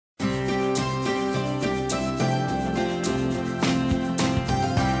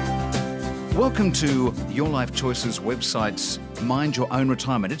Welcome to Your Life Choices website's Mind Your Own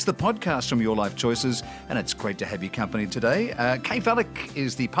Retirement. It's the podcast from Your Life Choices, and it's great to have your company today. Kay Vallick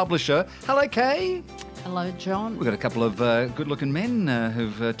is the publisher. Hello, Kay. Hello, John. We've got a couple of good-looking men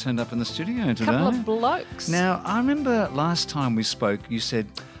who've turned up in the studio today. A couple of blokes. Now, I remember last time we spoke,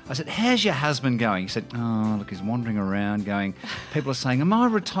 I said, how's your husband going? You said, oh, look, he's wandering around going, people are saying, am I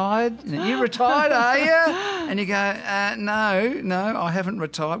retired? You retired, are you? And you go, no, I haven't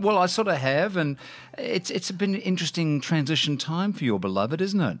retired. Well, I sort of have, and it's been an interesting transition time for your beloved,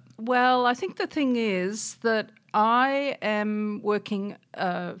 isn't it? Well, I think the thing is that I am working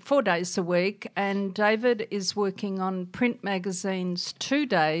 4 days a week, and David is working on print magazines 2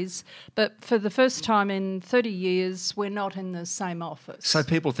 days, but for the first time in 30 years, we're not in the same office. So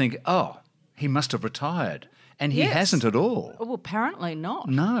people think, oh, he must have retired, and he Yes. hasn't at all. Well, apparently not.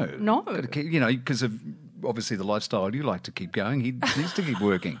 No. No. You know, because of obviously the lifestyle you like to keep going, he needs to keep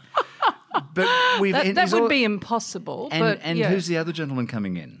working. But That would be impossible. And yeah. who's the other gentleman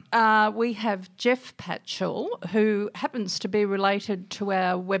coming in? We have Jeff Patchell, who happens to be related to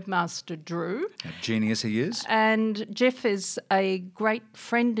our webmaster Drew. A genius he is. And Jeff is a great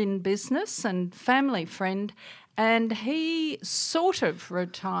friend in business and family friend, and he sort of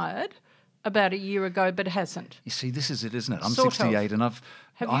retired about a year ago, but hasn't. You see, this is it, isn't it? I'm Sort of. 68 and I've...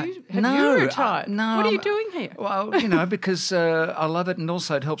 Have you retired? No. What are you doing here? Well, because I love it, and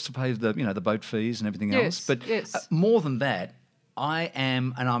also it helps to pay the boat fees and everything else. Yes, But yes. More than that, I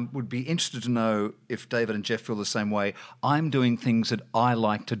am, and I would be interested to know if David and Jeff feel the same way, I'm doing things that I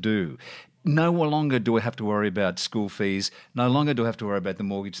like to do. No longer do I have to worry about school fees. No longer do I have to worry about the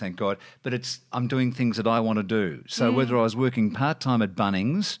mortgage, thank God. But I'm doing things that I want to do. So whether I was working part-time at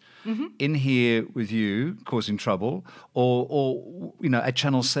Bunnings, in here with you, causing trouble, or at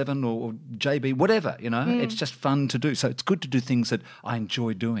Channel 7 or JB, whatever, it's just fun to do. So it's good to do things that I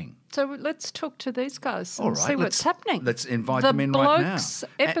enjoy doing. So let's talk to these guys and All right, see what's happening. Let's invite them in right now. The Blokes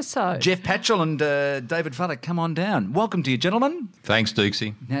episode. Jeff Patchell and David Vallick, come on down. Welcome to you, gentlemen. Thanks,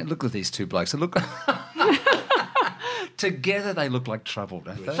 Dukesy. Now, look at these two blokes. They look... Together they look like trouble,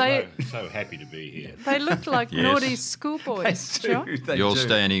 don't they? So happy to be here. They look like Yes. naughty schoolboys, John. You're do.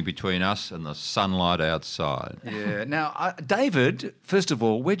 standing between us and the sunlight outside. Yeah. Now, David, first of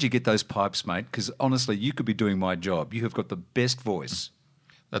all, where'd you get those pipes, mate? Because honestly, you could be doing my job. You have got the best voice.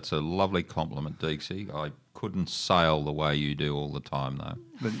 That's a lovely compliment, Dukesy. I couldn't sail the way you do all the time, though.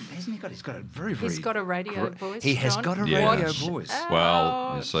 But hasn't he got? He's got a very, very. He's got a radio voice. He has John. got a Yeah. radio voice.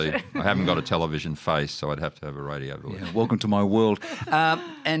 Well, you see, I haven't got a television face, so I'd have to have a radio voice. Yeah, welcome to my world,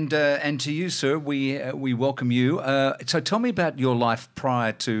 and to you, sir. We welcome you. So tell me about your life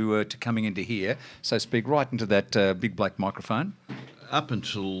prior to coming into here. So speak right into that big black microphone. Up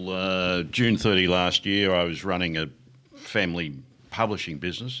until June 30 last year, I was running a family publishing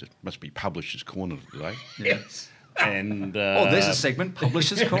business. It must be Publishers Corner today. Yes. And There's a segment,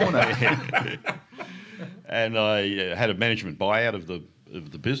 Publishers Corner. and I had a management buyout of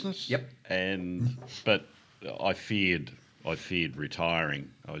the business. Yep. But I feared retiring.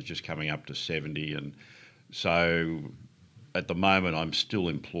 I was just coming up to 70, and so at the moment I'm still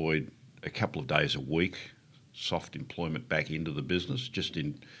employed a couple of days a week, soft employment back into the business, just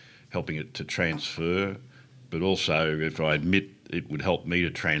in helping it to transfer. But also, if I admit, it would help me to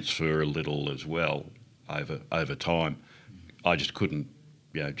transfer a little as well over time. I just couldn't,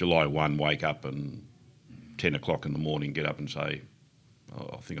 July 1, wake up and 10 o'clock in the morning, get up and say,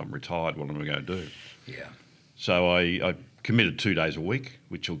 I think I'm retired, what am I going to do? Yeah. So I committed 2 days a week,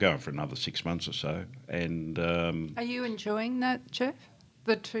 which will go on for another 6 months or so. And Are you enjoying that, Jeff?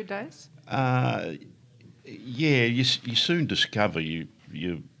 The 2 days? you soon discover you're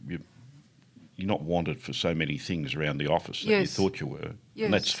not wanted for so many things around the office that you Yes. thought you were. Yes.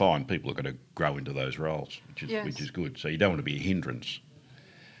 And that's fine. People are going to grow into those roles, Yes. which is good. So you don't want to be a hindrance.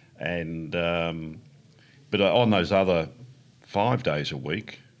 And but on those other 5 days a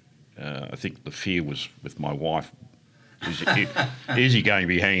week, I think the fear was with my wife. Is he going to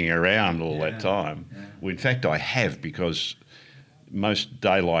be hanging around all that time? Yeah. Well, in fact, I have, because most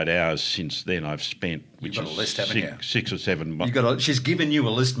daylight hours since then I've spent, which got a is list, haven't you? 6 or 7 months. She's given you a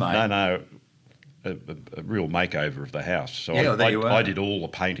list, mate. No, a real makeover of the house. So Yeah, there you are. I did all the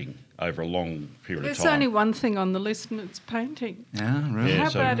painting over a long period There's of time. only one thing on the list, and it's painting. Yeah, really. Yeah, How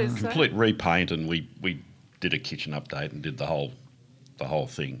so bad is that? complete repaint, and we did a kitchen update and did the whole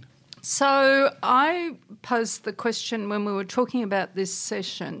thing. So I posed the question when we were talking about this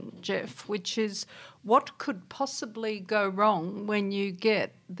session, Jeff, which is what could possibly go wrong when you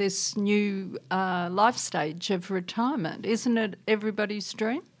get this new life stage of retirement? Isn't it everybody's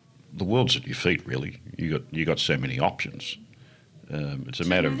dream? The world's at your feet, really. You got so many options. It's a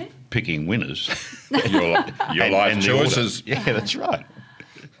matter of picking winners. Your life the choices. order. Yeah, that's right.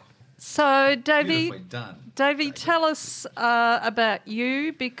 So, Beautifully done. Davey, tell us about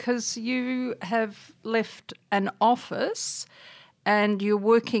you, because you have left an office and you're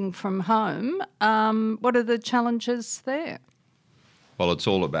working from home. What are the challenges there? Well, it's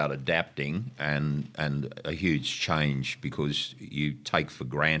all about adapting and a huge change, because you take for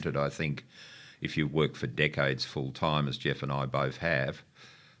granted, I think, if you've worked for decades full time, as Jeff and I both have,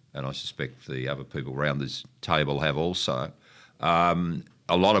 and I suspect the other people around this table have also,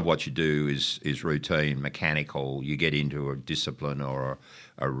 a lot of what you do is routine, mechanical. You get into a discipline or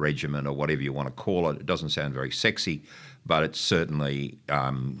a regimen or whatever you want to call it. It doesn't sound very sexy, but it certainly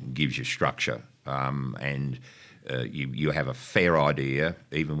gives you structure, and you have a fair idea,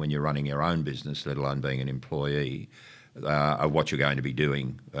 even when you're running your own business, let alone being an employee, of what you're going to be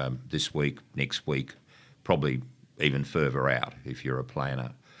doing this week, next week, probably even further out if you're a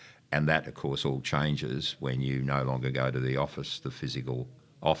planner. And that, of course, all changes when you no longer go to the office, the physical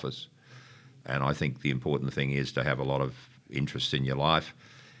office. And I think the important thing is to have a lot of interest in your life.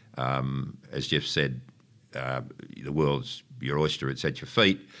 As Jeff said, the world's your oyster, it's at your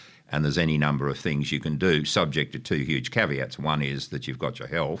feet, and there's any number of things you can do, subject to two huge caveats. One is that you've got your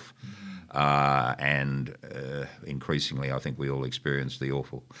health, and increasingly I think we all experience the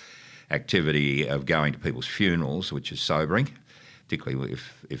awful activity of going to people's funerals, which is sobering, particularly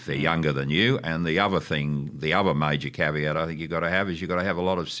if they're younger than you. And the other thing, the other major caveat I think you've got to have is you've got to have a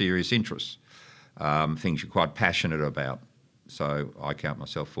lot of serious interests, things you're quite passionate about. So I count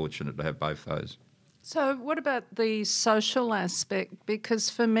myself fortunate to have both those. So what about the social aspect?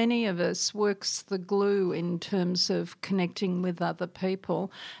 Because for many of us, work's the glue in terms of connecting with other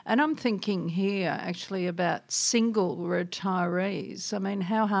people. And I'm thinking here actually about single retirees. I mean,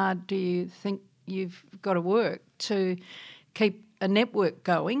 how hard do you think you've got to work to keep a network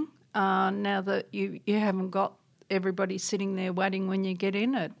going now that you haven't got everybody sitting there waiting when you get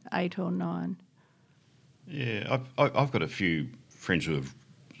in at 8 or 9? Yeah, I've got a few friends who have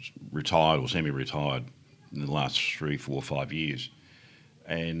retired or semi-retired in the last 3, 4, 5 years,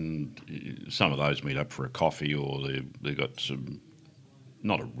 and some of those meet up for a coffee, or they've got some,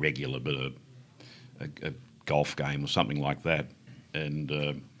 not a regular, but a golf game or something like that.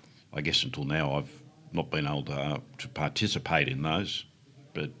 And I guess until now I've not been able to participate in those,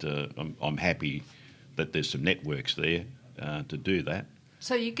 but I'm happy that there's some networks there to do that.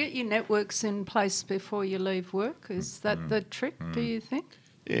 So you get your networks in place before you leave work. Is that the trick, do you think?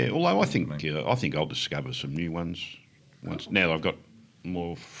 Yeah, although I think I'll discover some new ones once now that I've got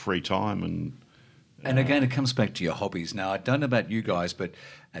more free time. And again, it comes back to your hobbies. Now, I don't know about you guys, but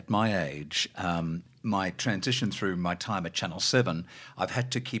at my age, my transition through my time at Channel 7, I've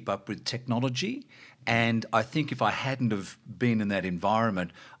had to keep up with technology. And I think if I hadn't have been in that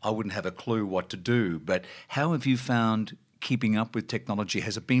environment, I wouldn't have a clue what to do. But how have you found keeping up with technology?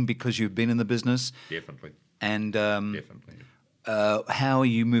 Has it been because you've been in the business? Definitely. And Definitely. how are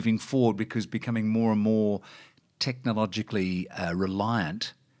you moving forward? Because becoming more and more technologically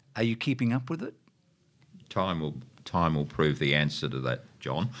reliant, are you keeping up with it? Time will prove the answer to that,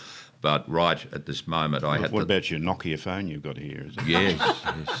 John. But right at this moment, what about your Nokia phone you've got here? Is it?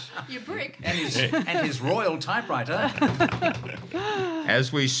 Yes. Your brick. And his royal typewriter.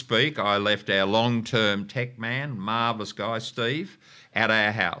 As we speak, I left our long-term tech man, marvellous guy, Steve, at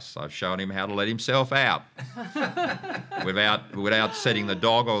our house. I've shown him how to let himself out without setting the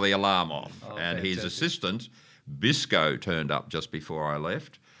dog or the alarm off. And fantastic. his assistant, Bisco, turned up just before I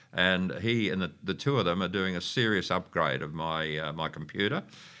left. And he and the two of them are doing a serious upgrade of my computer.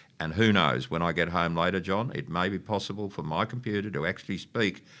 And who knows, when I get home later, John, it may be possible for my computer to actually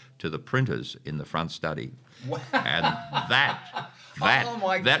speak to the printers in the front study. Wow. And that,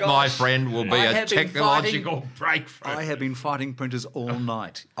 my my friend, will be a technological breakthrough. I have been fighting printers all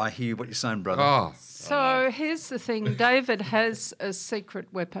night. I hear what you're saying, brother. Oh, So here's the thing. David has a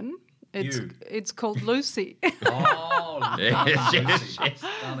secret weapon. It's called Lucy. Oh, yes.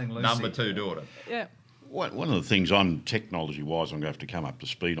 darling Lucy. Number 2 daughter. Yeah. One of the things I'm technology-wise I'm going to have to come up to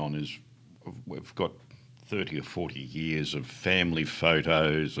speed on is we've got 30 or 40 years of family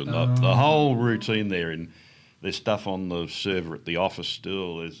photos and the whole routine there. And there's stuff on the server at the office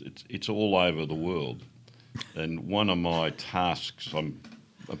still. It's all over the world. And one of my tasks I'm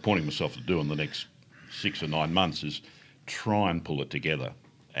appointing myself to do in the next 6 or 9 months is try and pull it together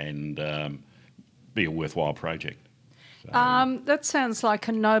and be a worthwhile project. That sounds like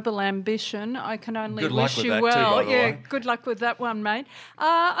a noble ambition. I can only Good luck wish with you that too, well. by the way. Good luck with that one, mate.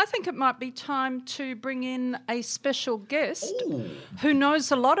 I think it might be time to bring in a special guest who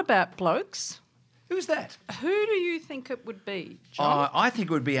knows a lot about blokes. Who's that? Who do you think it would be, John? I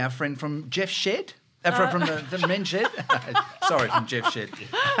think it would be our friend from Jeff Shed. From the men's shed. Sorry, from Jeff Shed.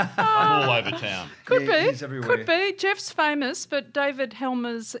 I'm all over town. Could be. He's everywhere. Could be. Jeff's famous, but David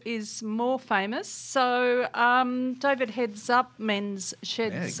Helmers is more famous. So David heads up Men's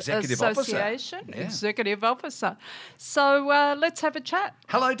Sheds Executive Officer. Association. Yeah. Executive Officer. So let's have a chat.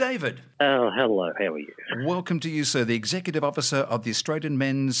 Hello, David. Oh, hello. How are you? Welcome to you, sir, the Executive Officer of the Australian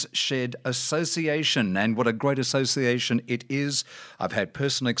Men's Shed Association. And what a great association it is. I've had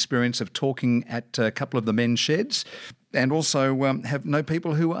personal experience of talking at a couple of the men's sheds and also know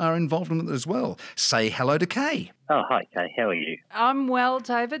people who are involved in it as well. Say hello to Kay. Oh, hi, Kay. How are you? I'm well,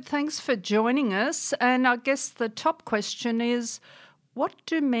 David. Thanks for joining us. And I guess the top question is, what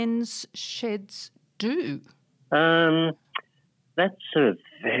do men's sheds do? That's a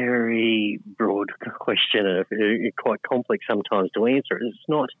very broad question, quite complex sometimes to answer. It's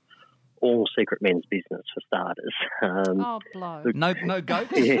not all secret men's business, for starters. Blow. No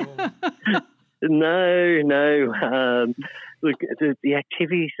goats? Yeah. No. Look, the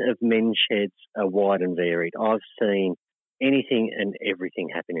activities of men's sheds are wide and varied. I've seen anything and everything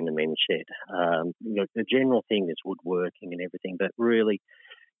happen in the men's shed. The general thing is woodworking and everything, but really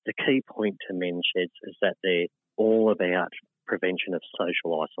the key point to men's sheds is that they're all about prevention of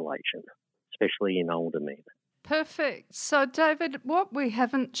social isolation, especially in older men. Perfect. So, David, what we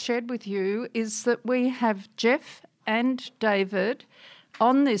haven't shared with you is that we have Jeff and David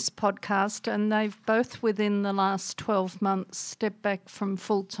on this podcast, and they've both within the last 12 months stepped back from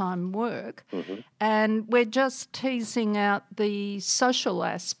full-time work. Mm-hmm. And we're just teasing out the social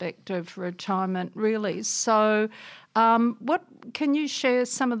aspect of retirement, really. So what can you share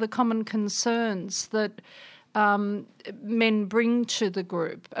some of the common concerns that men bring to the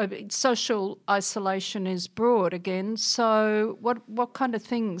group? Social isolation is broad again. So what kind of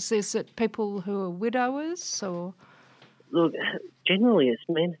things? Is it people who are widowers or...? Look, generally it's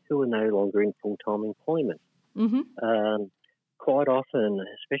men who are no longer in full-time employment. Mm-hmm. Quite often,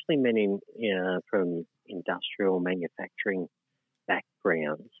 especially men from industrial manufacturing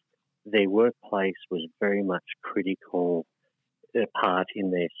backgrounds, their workplace was very much critical part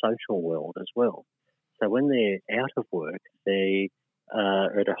in their social world as well. So when they're out of work, they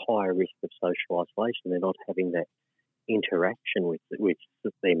are at a higher risk of social isolation. They're not having that interaction with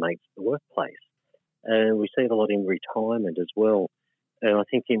their mates at the workplace. And we see it a lot in retirement as well. And I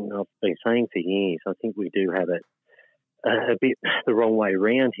think I've been saying for years, I think we do have it a bit the wrong way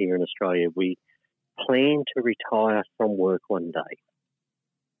around here in Australia. We plan to retire from work one day,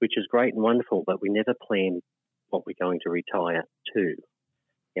 which is great and wonderful, but we never plan what we're going to retire to.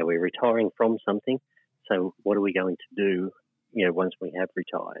 We're retiring from something, so what are we going to do, once we have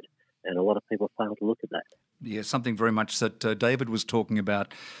retired? And a lot of people fail to look at that. Yeah, something very much that David was talking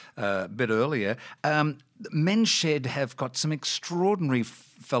about a bit earlier. Men's Shed have got some extraordinary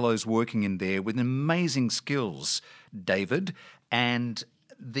fellows working in there with amazing skills, David, and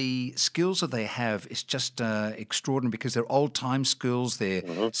the skills that they have is just extraordinary because they're old-time skills. They're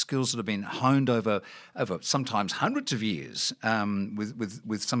skills that have been honed over sometimes hundreds of years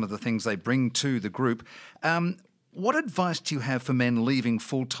with some of the things they bring to the group. What advice do you have for men leaving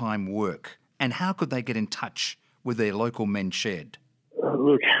full-time work, and how could they get in touch with their local men's shed?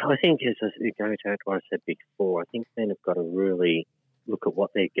 Look, I think as going to what I said before, I think men have got to really look at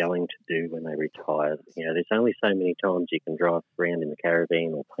what they're going to do when they retire. There's only so many times you can drive around in the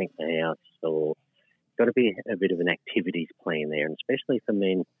caravan or paint the house, or got to be a bit of an activities plan there, and especially for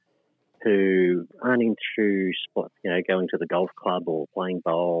men who aren't into going to the golf club or playing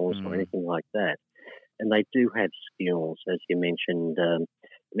bowls or anything like that. And they do have skills, as you mentioned.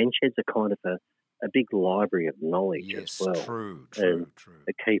 Men's sheds are kind of a big library of knowledge as well. Yes, true. They're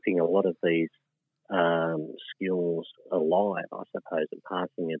keeping a lot of these skills alive, I suppose, and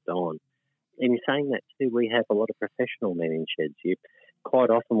passing it on. And in saying that too, we have a lot of professional men in sheds. You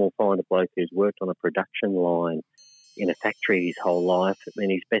quite often will find a bloke who's worked on a production line in a factory his whole life,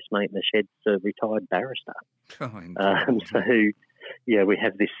 and his best mate in the shed's a retired barrister. We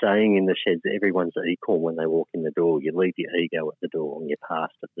have this saying in the sheds, everyone's equal when they walk in the door. You leave your ego at the door and you're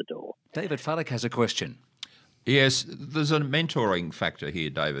passed at the door. David Fallick has a question. Yes, there's a mentoring factor here,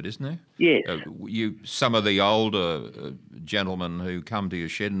 David, isn't there? Yes. Some of the older gentlemen who come to your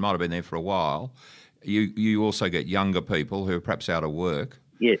shed and might have been there for a while, you also get younger people who are perhaps out of work.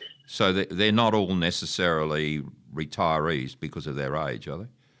 Yes. So they're not all necessarily retirees because of their age, are they?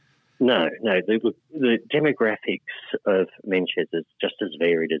 No. The demographics of men's sheds is just as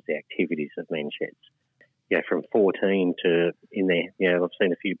varied as the activities of men's sheds. From 14 to in there, I've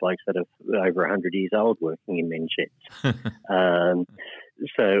seen a few blokes that are over 100 years old working in men's sheds.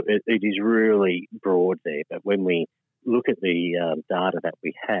 So it is really broad there. But when we look at the data that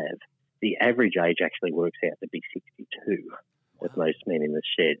we have, the average age actually works out to be 62 with most men in the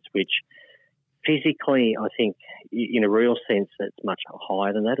sheds, which physically, I think, in a real sense, it's much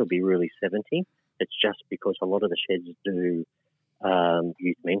higher than that. It'll be really 70. It's just because a lot of the sheds do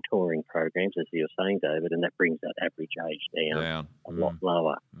youth mentoring programs, as you're saying, David, and that brings that average age down a lot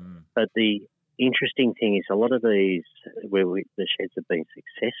lower. But the interesting thing is a lot of these, the sheds have been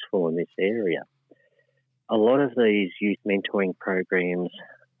successful in this area, a lot of these youth mentoring programs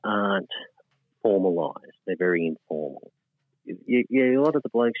aren't formalised. They're very informal. A lot of the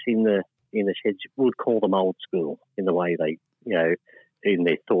blokes in the sheds would call them old school in the way they, in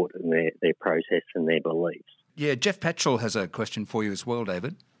their thought and their process and their beliefs. Yeah, Jeff Patchell has a question for you as well,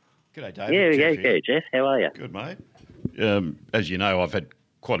 David. G'day, David. Yeah, Jeff. How are you? Good, mate. As you know, I've had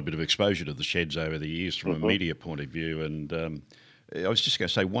quite a bit of exposure to the sheds over the years from a media point of view, and I was just going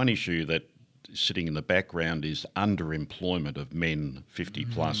to say one issue that sitting in the background is underemployment of men 50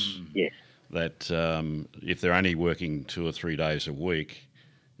 plus. Yes. That if they're only working 2 or 3 days a week,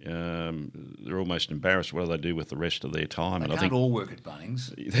 they're almost embarrassed what do they do with the rest of their time. They and can't I think all work at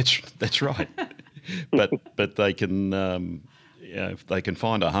Bunnings. That's right. but they can if they can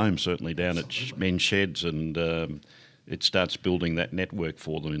find a home certainly down at men's sheds, and it starts building that network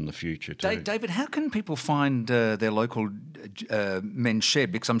for them in the future too. David, how can people find their local men's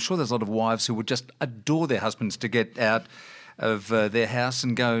shed? Because I'm sure there's a lot of wives who would just adore their husbands to get out of their house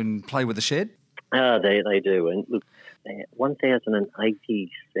and go and play with the shed. They do. And look,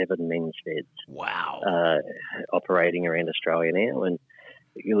 1,087 men's sheds. Wow. Operating around Australia now. And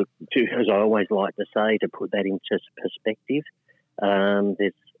you look, as I always like to say, to put that into perspective,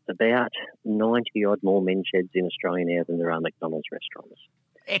 there's about 90-odd more men's sheds in Australia now than there are McDonald's restaurants.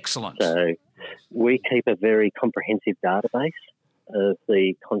 Excellent. So we keep a very comprehensive database of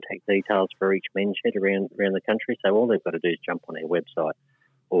the contact details for each men's shed around the country. So all they've got to do is jump on our website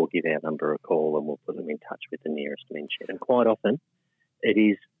or give our number a call, and we'll put them in touch with the nearest men's shed. And quite often it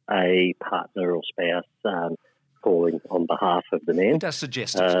is a partner or spouse calling on behalf of the man. It does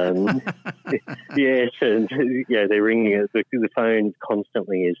suggest it. Yes, and they're ringing. The phone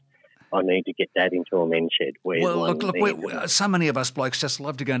constantly is, I need to get Dad into a men's shed. Look, so many of us blokes just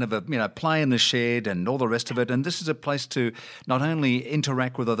love to go and have a play in the shed and all the rest of it. And this is a place to not only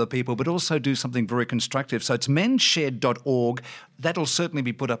interact with other people, but also do something very constructive. So it's mensshed.org. That'll certainly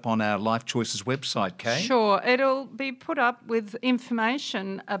be put up on our Life Choices website, Kay. Sure. It'll be put up with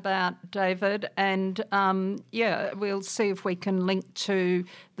information about David, and we'll see if we can link to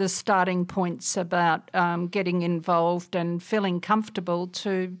the starting points about getting involved and feeling comfortable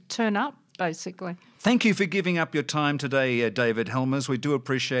to turn up, basically. Thank you for giving up your time today, David Helmers. We do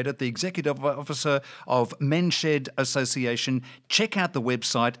appreciate it. The Executive Officer of Men's Shed Association. Check out the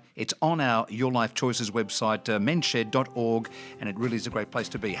website. It's on our Your Life Choices website, mensshed.org, and it really is a great place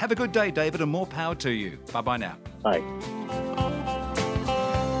to be. Have a good day, David, and more power to you. Bye-bye now. Bye.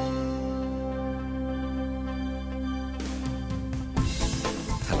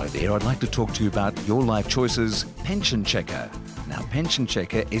 Hello there. I'd like to talk to you about Your Life Choices Pension Checker. Now, Pension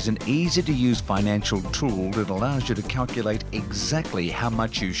Checker is an easy-to-use financial tool that allows you to calculate exactly how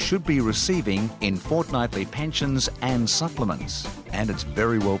much you should be receiving in fortnightly pensions and supplements. And it's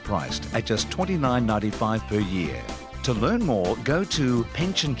very well priced at just $29.95 per year. To learn more, go to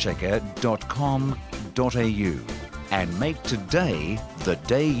pensionchecker.com.au and make today the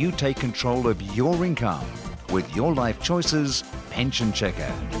day you take control of your income with Your Life Choices Pension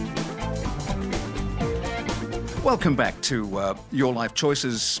Checker. Welcome back to Your Life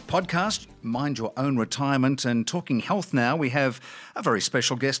Choices podcast, Mind Your Own Retirement. And talking health now, we have a very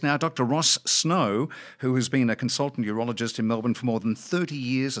special guest now, Dr. Ross Snow, who has been a consultant urologist in Melbourne for more than 30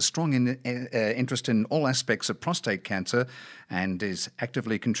 years, a strong interest in all aspects of prostate cancer, and is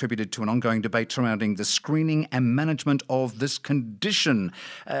actively contributed to an ongoing debate surrounding the screening and management of this condition.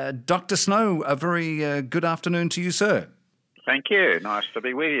 Dr. Snow, a very good afternoon to you, sir. Thank you. Nice to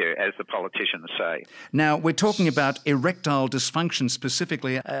be with you, as the politicians say. Now, we're talking about erectile dysfunction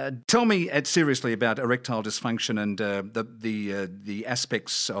specifically. Tell me seriously about erectile dysfunction and the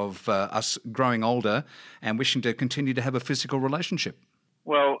aspects of us growing older and wishing to continue to have a physical relationship.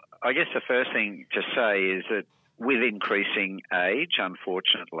 Well, I guess the first thing to say is that with increasing age,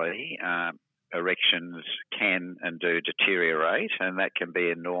 unfortunately, erections can and do deteriorate, and that can be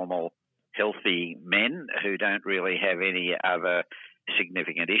in normal healthy men who don't really have any other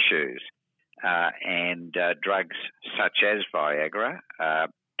significant issues. And drugs such as Viagra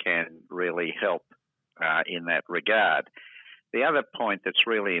can really help in that regard. The other point that's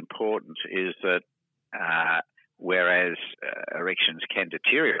really important is that whereas erections can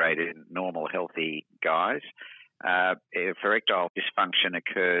deteriorate in normal, healthy guys. If erectile dysfunction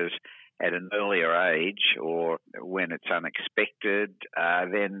occurs at an earlier age or when it's unexpected,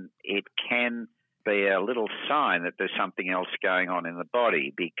 then it can be a little sign that there's something else going on in the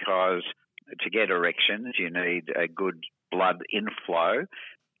body, because to get erections you need a good blood inflow,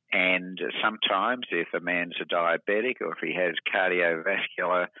 and sometimes if a man's a diabetic or if he has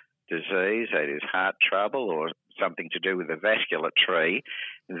cardiovascular disease, that is heart trouble or something to do with the vascular tree,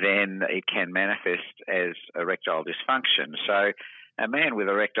 then it can manifest as erectile dysfunction. So a man with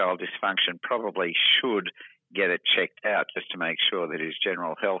erectile dysfunction probably should get it checked out just to make sure that his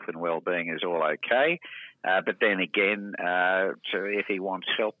general health and well-being is all okay. But then again, if he wants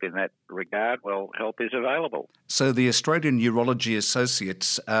help in that regard, well, help is available. So the Australian Urology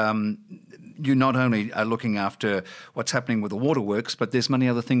Associates, you not only are looking after what's happening with the waterworks, but there's many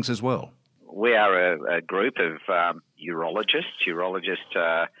other things as well. We are a group of urologists. Urologists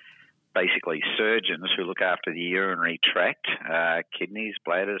are basically surgeons who look after the urinary tract, kidneys,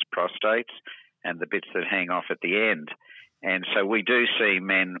 bladders, prostates, and the bits that hang off at the end. And so we do see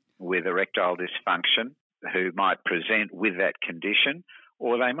men with erectile dysfunction who might present with that condition,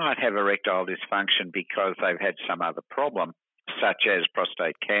 or they might have erectile dysfunction because they've had some other problem, such as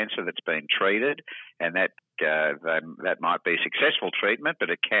prostate cancer that's been treated, and that might be successful treatment, but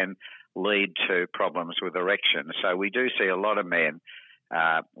it can lead to problems with erection. So we do see a lot of men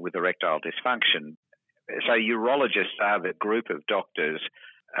with erectile dysfunction. So urologists are the group of doctors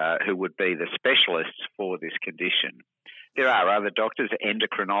who would be the specialists for this condition. There are other doctors,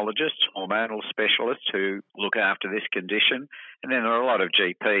 endocrinologists, hormonal specialists who look after this condition, and then there are a lot of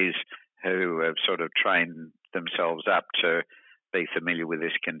GPs who have sort of trained themselves up to be familiar with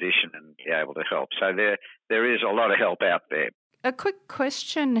this condition and be able to help. So there is a lot of help out there. A quick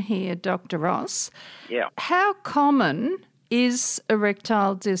question here, Dr. Ross. Yeah. How common is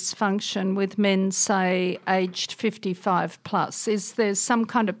erectile dysfunction with men, say, aged 55 plus? Is there some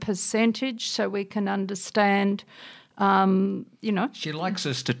kind of percentage so we can understand, She likes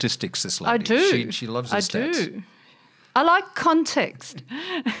her statistics, this lady. I do. She loves her stats. I do. I like context.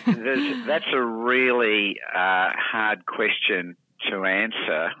 That's a really hard question to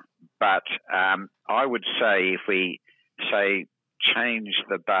answer, but I would say if we, change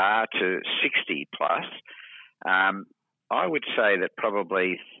the bar to 60 plus, I would say that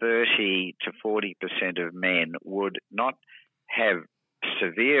probably 30 to 40% of men would not have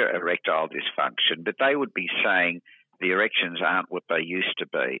severe erectile dysfunction, but they would be saying the erections aren't what they used to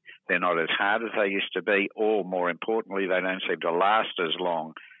be. They're not as hard as they used to be, or more importantly, they don't seem to last as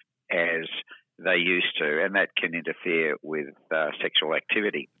long as they used to, and that can interfere with sexual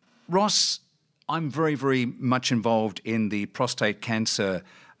activity. Ross, I'm very, very much involved in the prostate cancer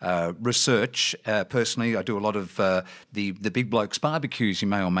research. Personally, I do a lot of the Big Blokes barbecues you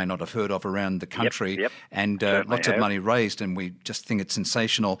may or may not have heard of around the country, yep. and lots of money raised, and we just think it's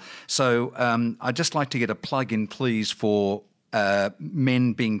sensational. So I'd just like to get a plug in, please, for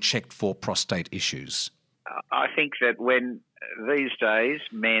men being checked for prostate issues. I think that when these days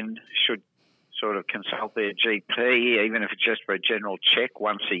men should sort of consult their GP, even if it's just for a general check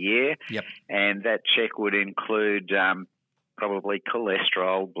once a year. Yep. And that check would include probably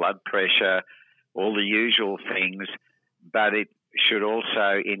cholesterol, blood pressure, all the usual things, but it should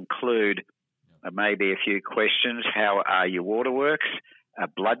also include maybe a few questions. How are your waterworks? A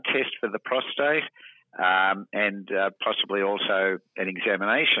blood test for the prostate, and possibly also an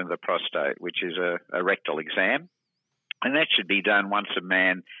examination of the prostate, which is a rectal exam. And that should be done once a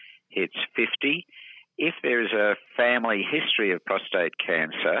man hits 50. If there is a family history of prostate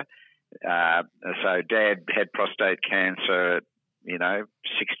cancer, so dad had prostate cancer at,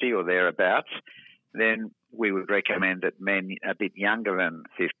 60 or thereabouts, then we would recommend that men a bit younger than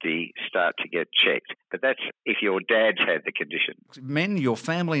 50 start to get checked. But that's if your dad's had the condition. Men, your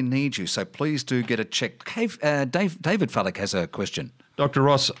family needs you, so please do get it checked. David Fallick has a question. Dr.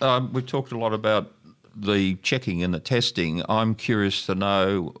 Ross, we've talked a lot about the checking and the testing. I'm curious to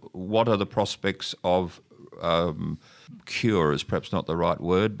know, what are the prospects of cure is perhaps not the right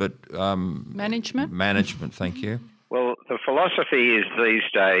word, but management. Management, thank you. Well, the philosophy is these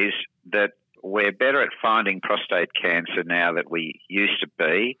days that we're better at finding prostate cancer now than we used to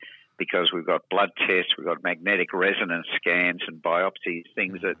be, because we've got blood tests, we've got magnetic resonance scans and biopsies,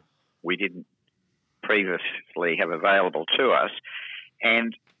 things that we didn't previously have available to us.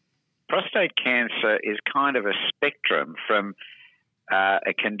 And prostate cancer is kind of a spectrum from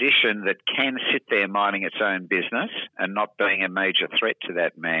a condition that can sit there minding its own business and not being a major threat to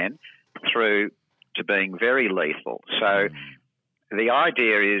that man, through to being very lethal. So the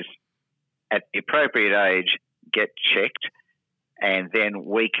idea is, at the appropriate age, get checked, and then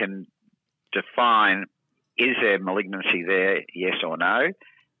we can define, is there malignancy there, yes or no,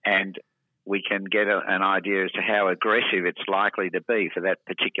 and we can get an idea as to how aggressive it's likely to be for that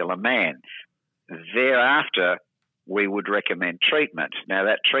particular man. Thereafter, we would recommend treatment. Now,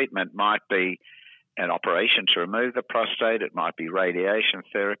 that treatment might be an operation to remove the prostate, it might be radiation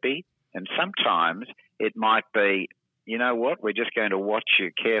therapy, and sometimes it might be, you know what, we're just going to watch you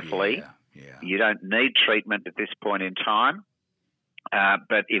carefully. Yeah. You don't need treatment at this point in time,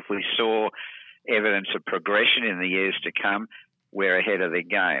 but if we saw evidence of progression in the years to come, we're ahead of the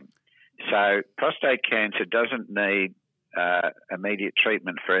game. So prostate cancer doesn't need immediate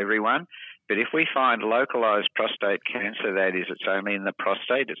treatment for everyone, but if we find localised prostate cancer, that is, it's only in the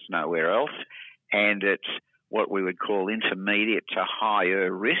prostate, it's nowhere else, and it's what we would call intermediate to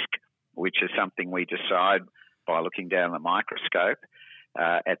higher risk, which is something we decide by looking down the microscope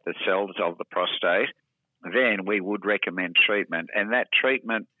at the cells of the prostate, then we would recommend treatment. And that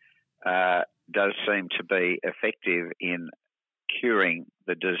treatment does seem to be effective in curing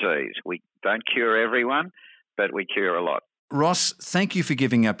the disease. We don't cure everyone, but we cure a lot. Ross, thank you for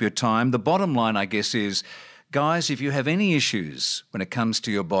giving up your time. The bottom line, I guess, is, guys, if you have any issues when it comes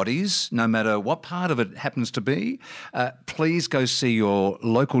to your bodies, no matter what part of it happens to be, please go see your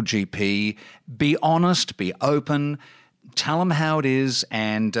local GP. Be honest, be open, tell them how it is,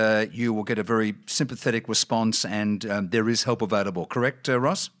 and you will get a very sympathetic response, and there is help available. Correct,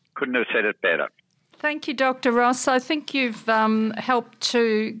 Ross? Couldn't have said it better. Thank you, Dr. Ross. I think you've helped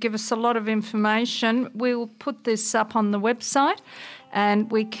to give us a lot of information. We'll put this up on the website, and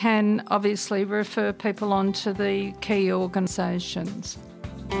we can obviously refer people on to the key organisations.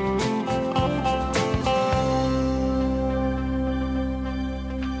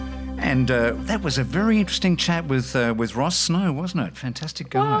 And that was a very interesting chat with Ross Snow, wasn't it?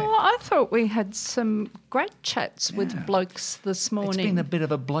 Fantastic guy. Well, I thought we had some great chats with blokes this morning. It's been a bit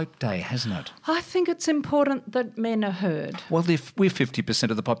of a bloke day, hasn't it? I think it's important that men are heard. Well, if we're 50%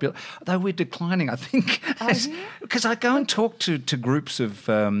 of the population, though we're declining, I think. Because I go and talk to groups of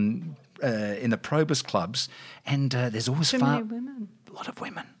in the Probus clubs, and there's always Too many women. A lot of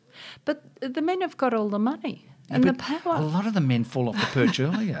women. But the men have got all the money and the power. A lot of the men fall off the perch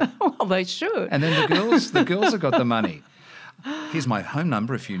earlier. Well, they should. And then the girls have got the money. Here's my home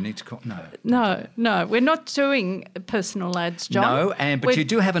number if you need to call. No, we're not doing personal ads, John. No, but you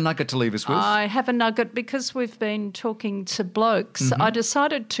do have a nugget to leave us with. I have a nugget because we've been talking to blokes. Mm-hmm. I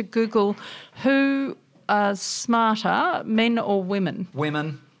decided to Google who are smarter, men or women.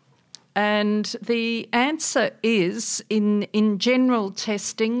 Women. And the answer is, in general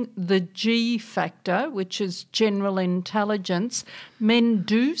testing, the G factor, which is general intelligence, men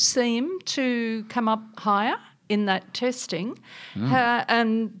do seem to come up higher in that testing,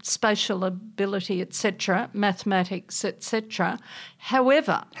 and spatial ability, etc., mathematics, etc.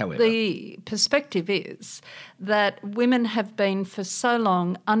 However, the perspective is that women have been for so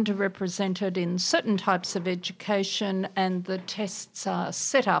long underrepresented in certain types of education, and the tests are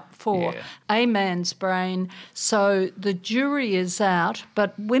set up for a man's brain. So the jury is out,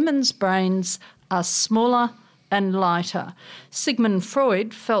 but women's brains are smaller and lighter. Sigmund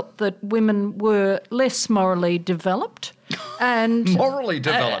Freud felt that women were less morally developed. And morally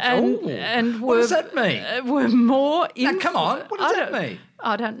developed? And what does that mean? Were more... Now, come on, what does that mean?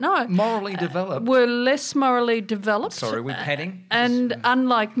 I don't know. Morally developed? Were less morally developed. Sorry, we're padding? And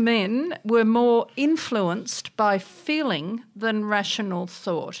unlike men, were more influenced by feeling than rational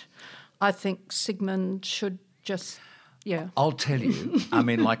thought. I think Sigmund should just, I'll tell you, I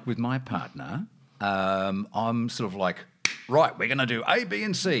mean, like with my partner... I'm sort of like, right, we're going to do A, B,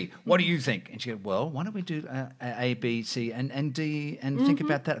 and C. What do you think? And she goes, well, why don't we do A, B, C, and D, and think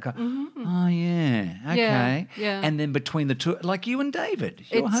about that? I go, oh, yeah, okay. Yeah. And then between the two, like you and David,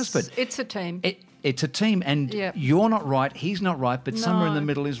 your husband. It's a team. It's a team, and you're not right, he's not right, but somewhere in the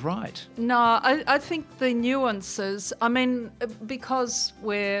middle is right. No, I think the nuances, I mean, because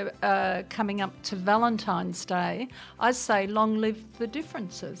we're coming up to Valentine's Day, I say long live the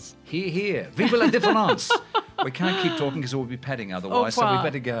differences. Hear, hear. Vive la différence. We can't keep talking because we'll be padding otherwise, so we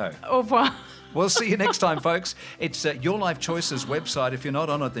better go. Au revoir. We'll see you next time, folks. It's Your Life Choices website. If you're not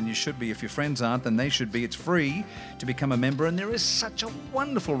on it, then you should be. If your friends aren't, then they should be. It's free to become a member, and there is such a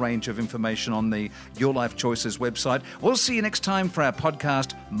wonderful range of information on the Your Life Choices website. We'll see you next time for our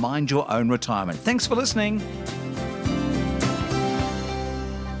podcast, Mind Your Own Retirement. Thanks for listening.